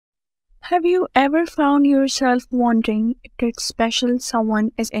Have you ever found yourself wondering if that special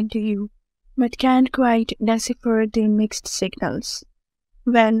someone is into you, but can't quite decipher the mixed signals?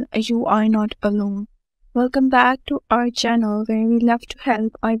 Well, you are not alone. Welcome back to our channel where we love to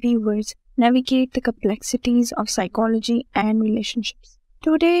help our viewers navigate the complexities of psychology and relationships.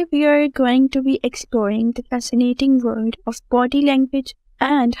 Today we are going to be exploring the fascinating world of body language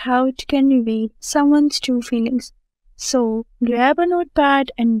and how it can reveal someone's true feelings. So, grab a notepad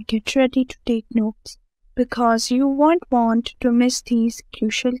and get ready to take notes because you won't want to miss these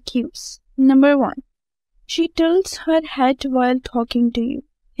crucial cues. Number 1. She tilts her head while talking to you.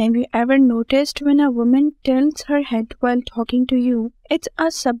 Have you ever noticed when a woman tilts her head while talking to you? It's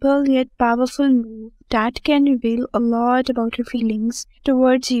a subtle yet powerful move that can reveal a lot about her feelings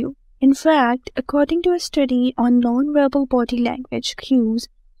towards you. In fact, according to a study on nonverbal body language cues,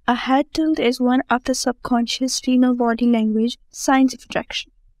 a head tilt is one of the subconscious female body language signs of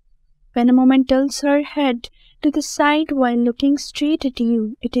attraction. When a woman tilts her head to the side while looking straight at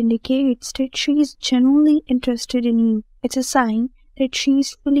you, it indicates that she is genuinely interested in you. It's a sign that she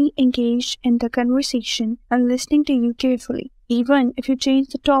is fully engaged in the conversation and listening to you carefully. Even if you change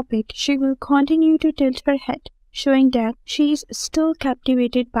the topic, she will continue to tilt her head, showing that she is still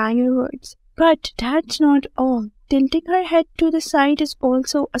captivated by your words. But that's not all. Tilting her head to the side is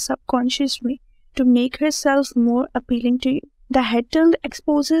also a subconscious way to make herself more appealing to you. The head tilt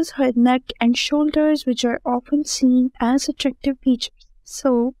exposes her neck and shoulders, which are often seen as attractive features.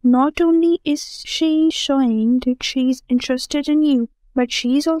 So, not only is she showing that she is interested in you, but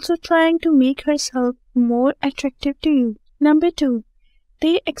she is also trying to make herself more attractive to you. Number 2.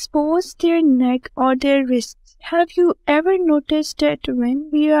 They expose their neck or their wrists. Have you ever noticed that when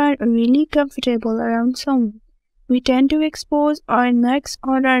we are really comfortable around someone, we tend to expose our necks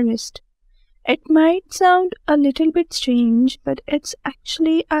or our wrist? It might sound a little bit strange, but it's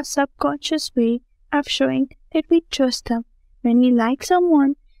actually a subconscious way of showing that we trust them. When we like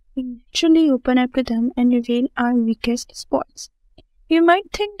someone, we naturally open up to them and reveal our weakest spots. You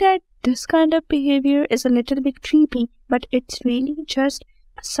might think that this kind of behavior is a little bit creepy, but it's really just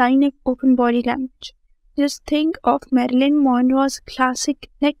a sign of open body language. Just think of Marilyn Monroe's classic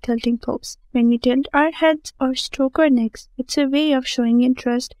neck tilting pose. When we tilt our heads or stroke our necks, it's a way of showing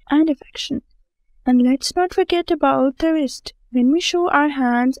interest and affection. And let's not forget about the wrist. When we show our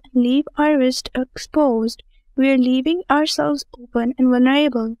hands and leave our wrist exposed, we are leaving ourselves open and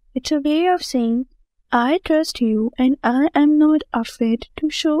vulnerable. It's a way of saying, I trust you and I am not afraid to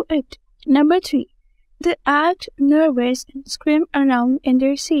show it. Number 3. They act nervous and scream around in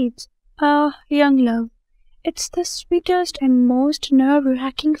their seats. Ah, young love. It's the sweetest and most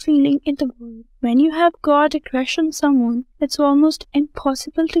nerve-wracking feeling in the world. When you have got a crush on someone, it's almost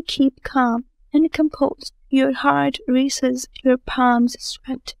impossible to keep calm and composed. Your heart races, your palms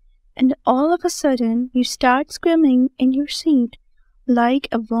sweat, and all of a sudden you start screaming in your seat like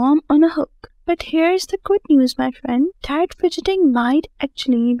a worm on a hook. But here's the good news, my friend. That fidgeting might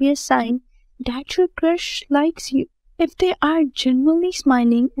actually be a sign that your crush likes you. If they are genuinely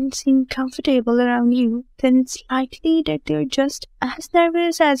smiling and seem comfortable around you, then it's likely that they're just as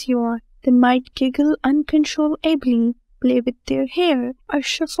nervous as you are. They might giggle uncontrollably, play with their hair, or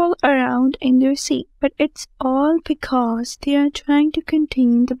shuffle around in their seat. But it's all because they are trying to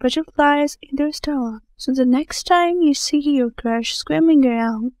contain the butterflies in their stomach. So the next time you see your crush squirming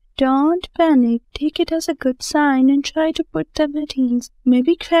around, don't panic, take it as a good sign and try to put them at ease.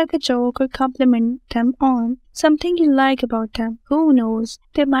 Maybe crack a joke or compliment them on something you like about them. Who knows,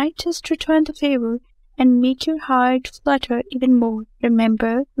 they might just return the favor and make your heart flutter even more.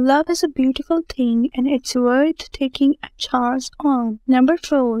 Remember, love is a beautiful thing and it's worth taking a chance on. Number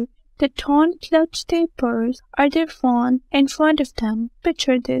 4. They don't clutch their purse or their phone in front of them.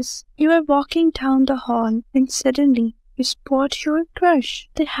 Picture this. You are walking down the hall and suddenly you spot your crush.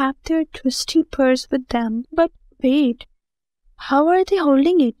 They have their twisty purse with them. But wait, how are they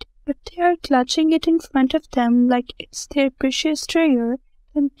holding it? If they are clutching it in front of them like it's their precious treasure,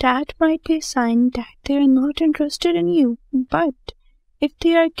 then that might be a sign that they are not interested in you. But if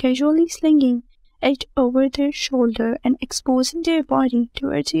they are casually slinging it over their shoulder and exposing their body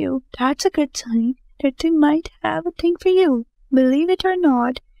towards you, that's a good sign that they might have a thing for you. Believe it or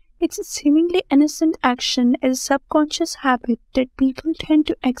not, its seemingly innocent action is a subconscious habit that people tend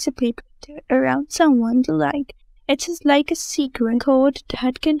to exhibit when they're around someone they like. It's like a secret code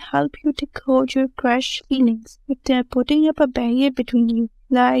that can help you decode your crush feelings. If they're putting up a barrier between you,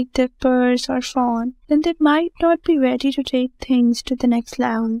 like their purse or phone, then they might not be ready to take things to the next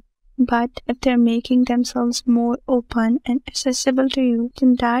level. But if they're making themselves more open and accessible to you,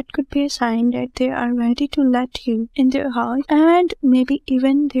 then that could be a sign that they are ready to let you in their heart and maybe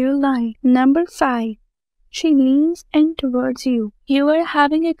even their life. Number 5. She leans in towards you. You are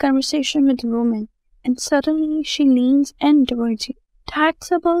having a conversation with a woman, and suddenly she leans in towards you. That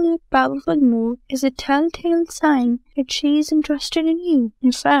subtle yet powerful move is a telltale sign that she is interested in you.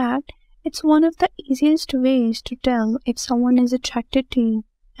 In fact, it's one of the easiest ways to tell if someone is attracted to you.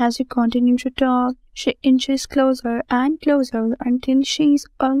 As you continue to talk, she inches closer and closer until she's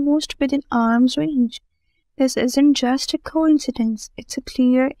almost within arm's reach. This isn't just a coincidence, it's a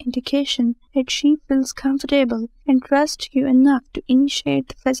clear indication that she feels comfortable and trusts you enough to initiate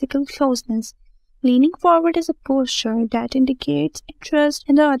the physical closeness. Leaning forward is a posture that indicates interest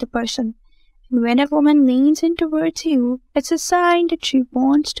in the other person. And when a woman leans in towards you, it's a sign that she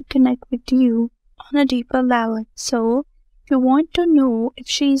wants to connect with you on a deeper level. So, if you want to know if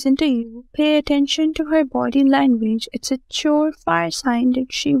she's into you, pay attention to her body language. It's a surefire sign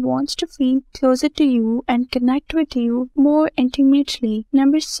that she wants to feel closer to you and connect with you more intimately.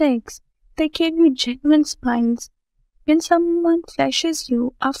 Number 6. They give you genuine smiles. When someone flashes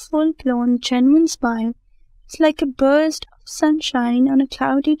you a full-blown genuine smile, it's like a burst of sunshine on a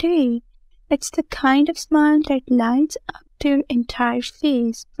cloudy day. It's the kind of smile that lights up their entire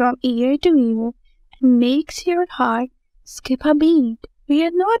face from ear to ear and makes your heart skip a beat. We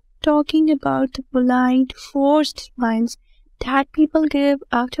are not talking about the polite, forced smiles that people give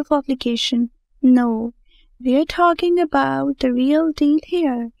out of obligation. No, we are talking about the real deal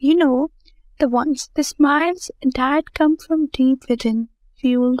here. The smiles that come from deep within,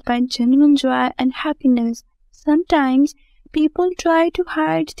 fueled by genuine joy and happiness. Sometimes people try to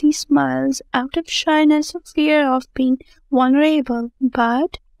hide these smiles out of shyness or fear of being vulnerable,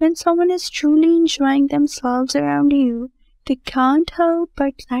 but when someone is truly enjoying themselves around you, they can't help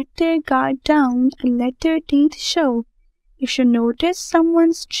but let their guard down and let their teeth show. If you notice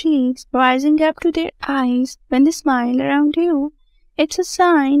someone's cheeks rising up to their eyes when they smile around you, it's a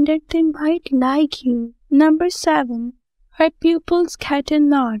sign that they might like you. Number 7. Her pupils get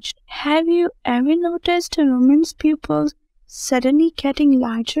enlarged. Have you ever noticed a woman's pupils suddenly getting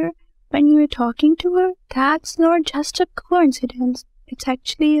larger when you are talking to her? That's not just a coincidence. It's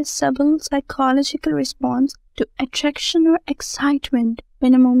actually a subtle psychological response to attraction or excitement.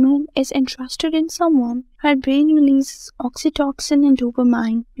 When a woman is interested in someone, her brain releases oxytocin and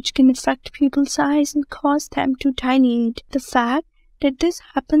dopamine, which can affect pupil size and cause them to dilate. The fact that this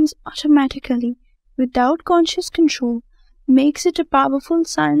happens automatically, without conscious control, makes it a powerful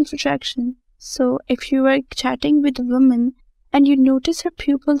sign of attraction. So, if you are chatting with a woman and you notice her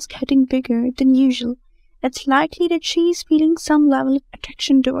pupils getting bigger than usual, it's likely that she is feeling some level of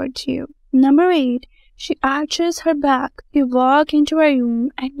attraction towards you. Number 8. She arches her back. You walk into a room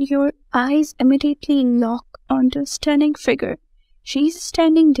and your eyes immediately lock onto a stunning figure. She's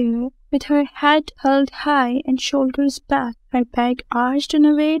standing there with her head held high and shoulders back, her back arched in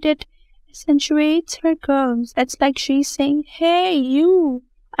a way that accentuates her curves. It's like she's saying, "Hey, you!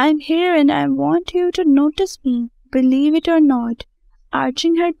 I'm here and I want you to notice me." Believe it or not,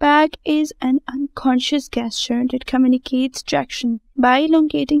 arching her back is an unconscious gesture that communicates attraction. By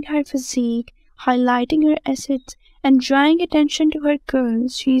elongating her physique, highlighting her assets, and drawing attention to her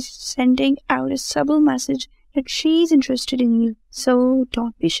curves, she's sending out a subtle message that she's interested in you. So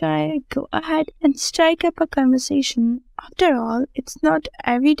don't be shy, go ahead and strike up a conversation. After all, it's not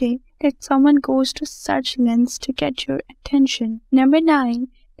every day that someone goes to such lengths to get your attention. Number 9.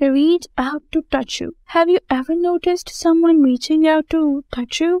 They reach out to touch you. Have you ever noticed someone reaching out to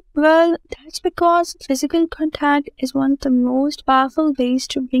touch you? Well, that's because physical contact is one of the most powerful ways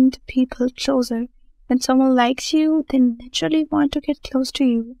to bring the people closer. When someone likes you, they naturally want to get close to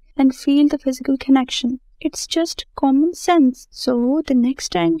you and feel the physical connection. It's just common sense. So, the next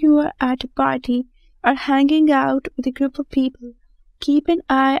time you are at a party or hanging out with a group of people, keep an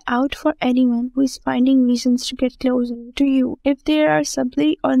eye out for anyone who is finding reasons to get closer to you. If they are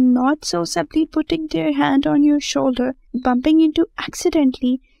subtly or not so subtly putting their hand on your shoulder, bumping into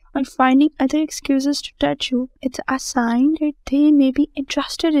accidentally, or finding other excuses to touch you, it's a sign that they may be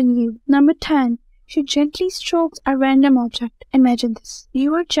interested in you. Number 10. She gently strokes a random object. Imagine this.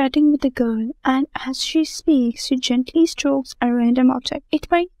 You are chatting with a girl, and as she speaks, she gently strokes a random object. It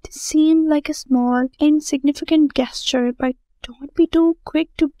might seem like a small, insignificant gesture, but don't be too quick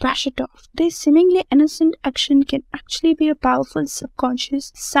to brush it off. This seemingly innocent action can actually be a powerful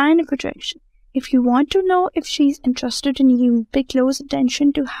subconscious sign of attraction. If you want to know if she's interested in you, pay close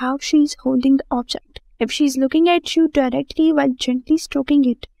attention to how she's holding the object. If she's looking at you directly while gently stroking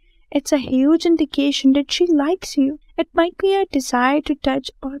it, It's a huge indication that she likes you. It might be a desire to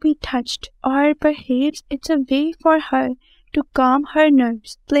touch or be touched, or perhaps it's a way for her to calm her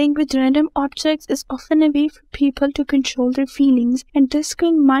nerves. Playing with random objects is often a way for people to control their feelings, and this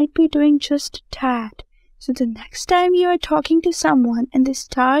girl might be doing just that. So the next time you are talking to someone and they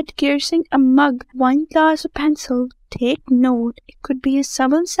start cursing a mug, wine glass, or pencil, take note. It could be a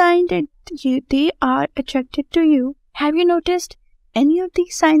subtle sign that they are attracted to you. Have you noticed any of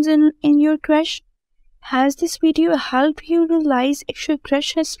these signs in your crush? Has this video helped you realize if your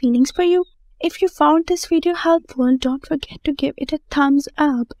crush has feelings for you? If you found this video helpful, don't forget to give it a thumbs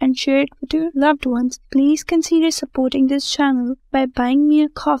up and share it with your loved ones. Please consider supporting this channel by buying me a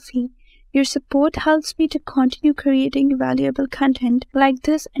coffee. Your support helps me to continue creating valuable content like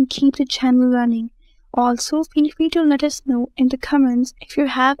this and keep the channel running. Also, feel free to let us know in the comments if you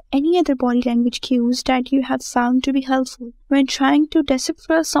have any other body language cues that you have found to be helpful when trying to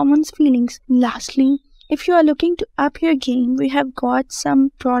decipher someone's feelings. Lastly, if you are looking to up your game, we have got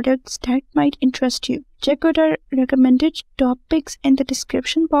some products that might interest you. Check out our recommended topics in the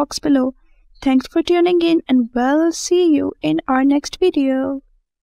description box below. Thanks for tuning in, and we'll see you in our next video.